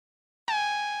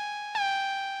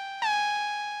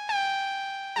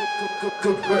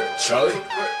Good work, Charlie.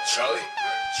 Charlie.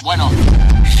 Bueno.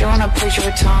 She wanna picture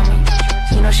with Tommy.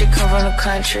 You know she come from the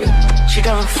country. She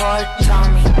never afford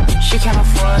Tommy. She can't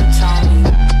afford Tommy.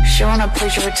 She wanna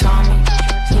picture with Tommy.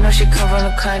 You know she come from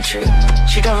the country.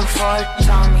 She never afford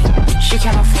Tommy. She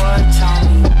can't afford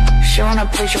Tommy. She wanna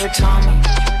picture with Tommy.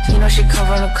 You know she come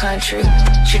from the country.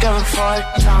 She never afford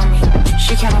Tommy.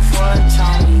 She can't afford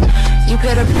Tommy. You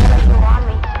better put you on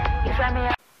me. You find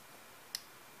me.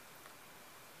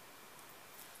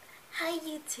 Hi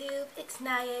YouTube, it's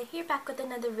Naya here back with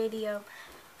another video.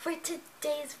 For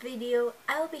today's video,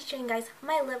 I will be showing you guys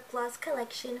my lip gloss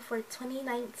collection for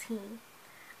 2019.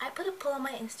 I put a poll on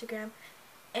my Instagram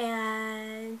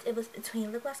and it was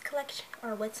between lip gloss collection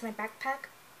or what's in my backpack.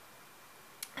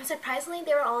 And surprisingly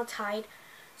they were all tied,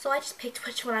 so I just picked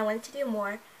which one I wanted to do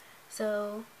more.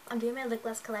 So I'm doing my lip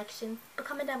gloss collection, but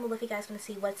comment down below if you guys want to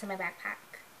see what's in my backpack.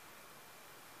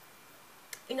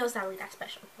 You know it's not really that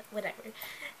special, but whatever.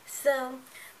 So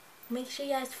make sure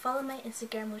you guys follow my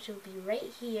Instagram, which will be right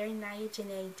here,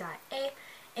 nayajanae.a,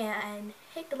 and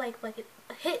hit the like bucket.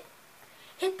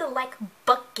 Hit the like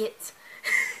bucket.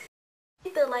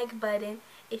 Hit the like button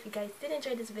if you guys did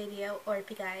enjoy this video, or if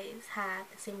you guys have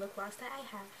the same lip gloss that I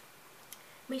have.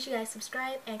 Make sure you guys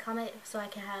subscribe and comment so I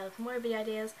can have more video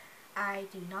ideas. I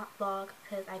do not vlog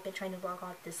because I've been trying to vlog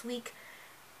all this week,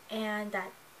 and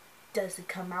that doesn't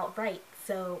come out right.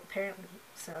 So apparently,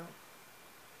 so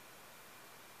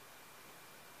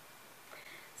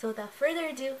without further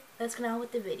ado, let's get on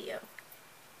with the video.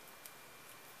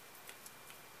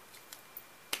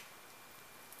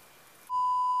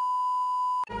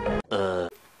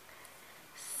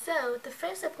 So the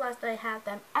first lip gloss that I have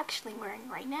that I'm actually wearing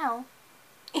right now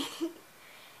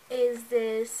is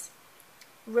this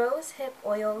Rose Hip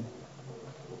Oil.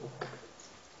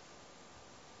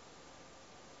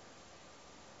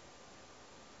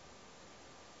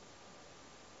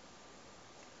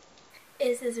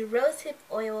 Is this Rose Hip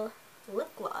Oil lip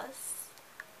gloss.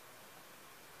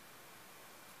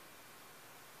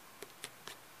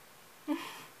 And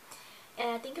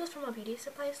I think it was from a beauty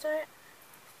supply store.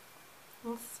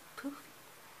 It's poofy.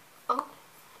 Oh.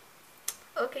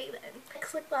 Okay then.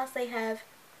 Next lip gloss I have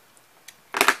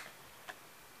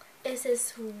is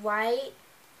this white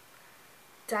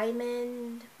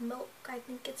diamond milk, I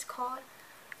think it's called.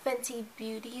 Fenty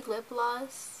Beauty lip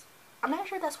gloss. I'm not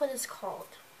sure that's what it's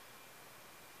called.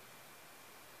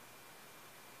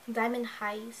 Diamond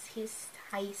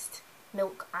Heist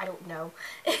milk, I don't know.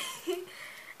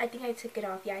 I think I took it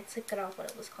off. Yeah, I took it off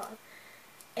what it was called.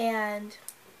 And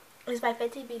it was by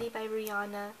Fenty Beauty by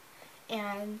Rihanna.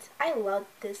 And I loved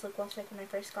this lip gloss like when I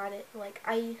first got it. Like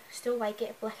I still like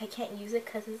it, but like I can't use it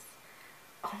because it's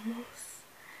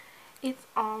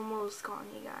almost gone,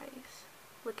 you guys.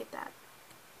 Look at that.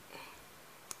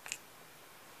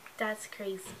 That's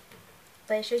crazy.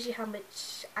 But it shows you how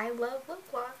much I love lip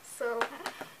gloss, so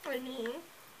I mean.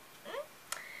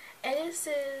 And this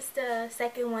is the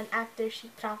second one after she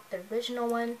put off the original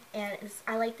one, and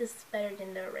I like this better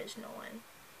than the original one.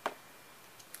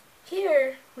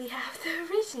 Here we have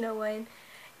the original one,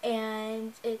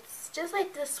 and it's just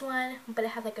like this one, but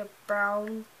it has like a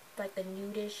brown, like a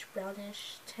nudish,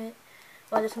 brownish tint,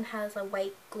 while this one has a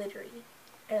white glittery,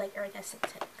 or like iridescent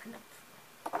tint, kind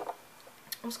of.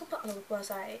 I'm just gonna put on the lip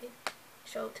gloss I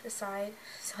showed to the side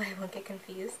so I won't get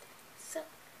confused. So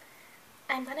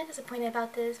I'm kind of disappointed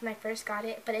about this when I first got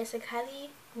it, but it's a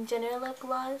Kylie Jenner lip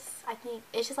gloss. I think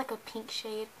it's just like a pink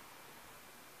shade,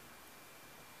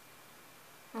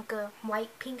 like a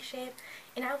white pink shade,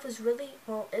 and I was really,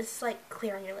 well, it's like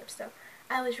clear on your lips though.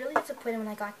 I was really disappointed when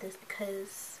I got this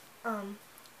because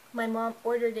my mom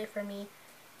ordered it for me,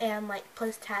 and like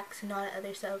plus tax and all that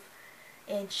other stuff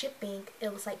and shipping,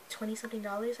 it was like $20 something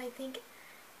I think.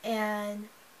 And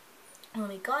when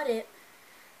we got it,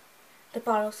 the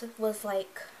bottle was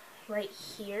like right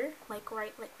here, like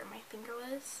right like where my finger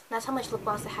was. That's how much lip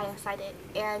gloss I had inside it.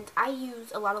 And I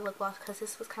use a lot of lip gloss because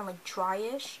this was kind of like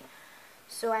dryish,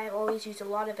 so I always used a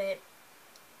lot of it.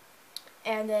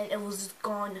 And then it was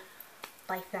gone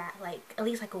like that, like at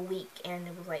least like a week, and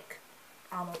it was like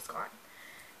almost gone.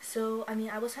 So I mean,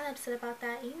 I was kind of upset about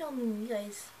that. You know me, you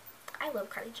guys, I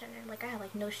love Kylie Jenner. Like I have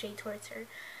like no shade towards her,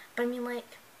 but I mean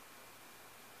like,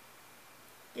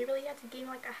 you really have to give me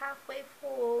like a halfway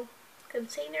full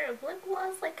container of lip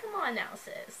gloss? Like, come on now,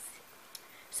 sis.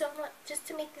 So just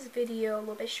to make this video a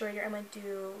little bit shorter, I'm going to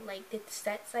do like the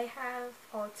sets I have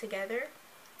all together.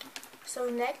 So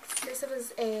next, this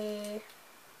was a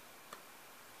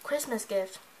Christmas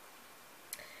gift.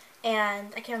 And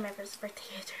I can't remember if it was a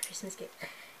birthday gift or a Christmas gift.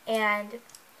 And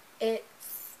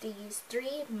it's these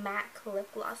 3 MAC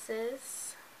lip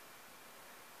glosses.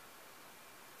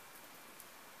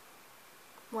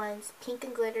 One's pink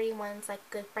and glittery, one's like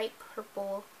a bright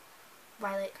purple,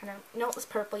 violet kind of. No, it's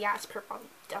purple. Yeah, it's purple.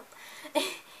 Dumb.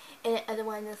 And the other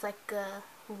one is like a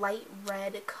light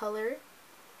red color.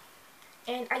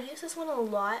 And I use this one a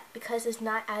lot because it's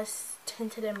not as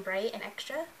tinted and bright and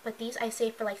extra. But these I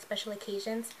save for like special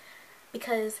occasions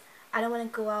because I don't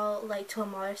want to go out like to a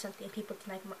mall or something and people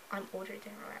think like I'm older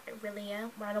than I really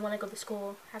am. But I don't want to go to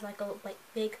school have like a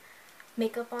big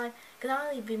makeup on because I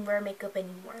don't even wear makeup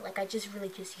anymore. Like I just really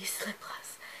just use lip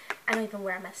gloss. I don't even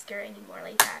wear mascara anymore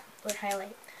like that or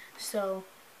highlight. So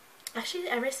actually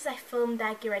ever since I filmed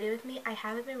that Get Ready With Me, I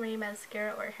haven't been wearing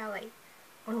mascara or highlight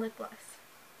or lip gloss.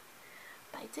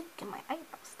 But I did get my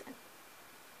eyebrows done.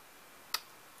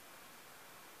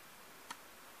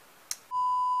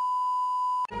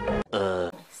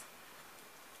 Nice.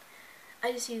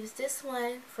 I just use this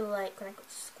one for like when I go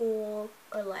to school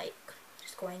or like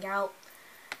just going out.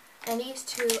 And these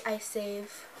two I save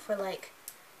for like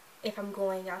if I'm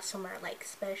going out somewhere like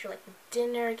special, like a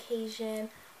dinner occasion,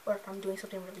 or if I'm doing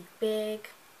something really big,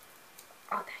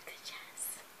 all that good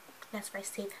jazz. That's why I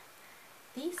save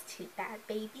these two bad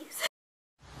babies.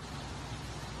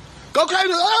 Go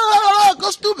crazy! Ah, go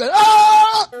stupid!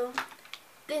 Ah! So,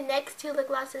 the next two lip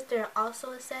glosses, they're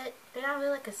also a set. They're not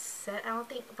really like a set, I don't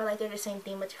think, but like they're the same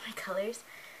thing but different colors.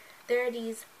 There are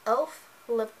these e.l.f.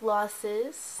 lip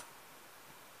glosses.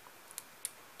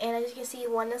 And as you can see,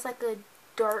 one is like a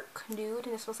dark nude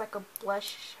and this one's like a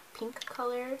blush pink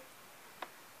color.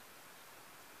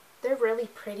 They're really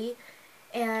pretty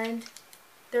and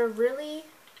they're really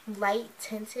light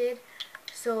tinted.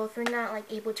 So if you're not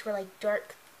like able to wear like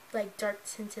dark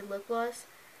tinted lip gloss,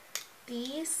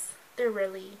 they're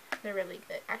really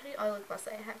good. Actually, all the lip gloss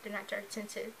that I have, they're not dark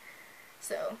tinted.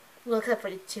 So, well, except for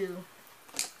the two,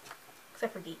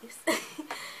 except for these. Well,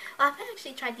 I haven't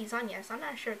actually tried these on yet, so I'm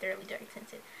not sure if they're really dark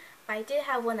tinted. But I did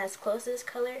have one that's close to this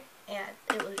color, and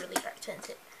it was really dark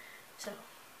tinted. So,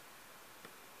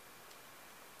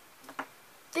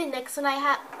 the next one I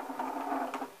have.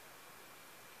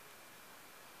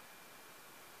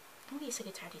 I'm getting sick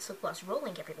and tired of these lip gloss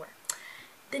rolling everywhere.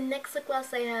 The next lip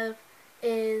gloss I have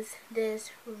is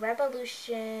this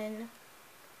Revolution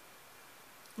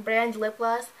brand lip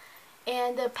gloss,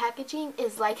 and the packaging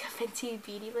is like a Fenty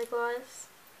Beauty lip gloss.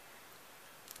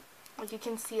 Like you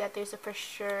can see that there's a for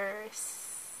sure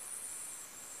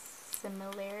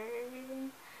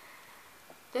similarity.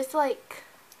 There's like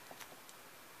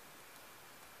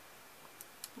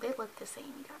they look the same,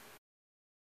 you guys.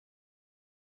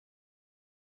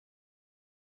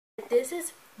 This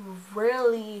is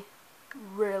really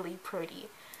pretty.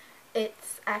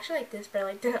 It's actually like this, but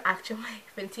like the actual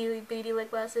Fenty Beauty lip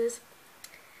glosses,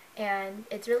 and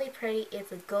it's really pretty.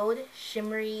 It's a gold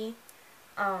shimmery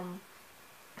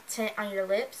tint on your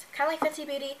lips, kind of like Fenty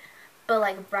Beauty, but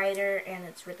like brighter, and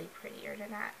it's really prettier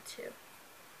than that too.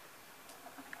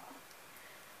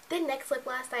 The next lip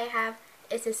gloss I have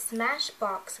is a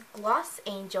Smashbox Gloss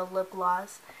Angel lip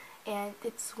gloss. And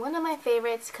it's one of my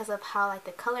favorites because of how like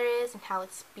the color is and how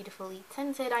it's beautifully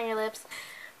tinted on your lips.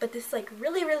 But this is like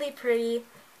really pretty.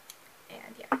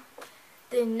 And yeah.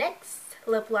 The next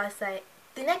lip gloss I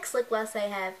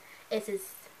have is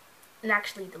this, and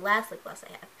actually the last lip gloss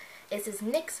I have is this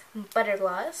NYX Butter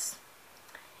Gloss.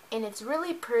 And it's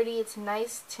really pretty. It's a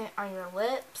nice tint on your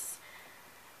lips.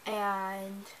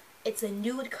 And it's a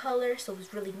nude color, so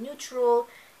it's really neutral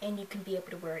and you can be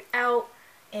able to wear it out,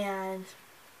 and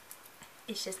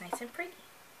it's just nice and pretty.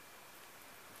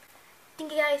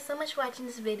 Thank you guys so much for watching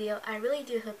this video. I really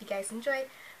do hope you guys enjoyed.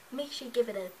 Make sure you give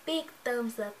it a big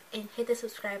thumbs up and hit the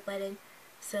subscribe button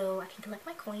so I can collect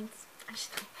my coins. I'm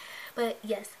just kidding. But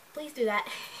yes, please do that.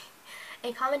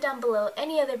 And comment down below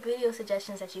any other video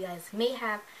suggestions that you guys may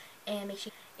have, and make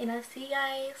sure, and I'll see you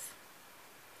guys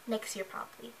next year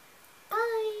probably.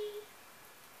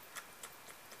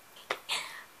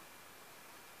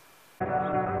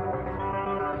 Bye.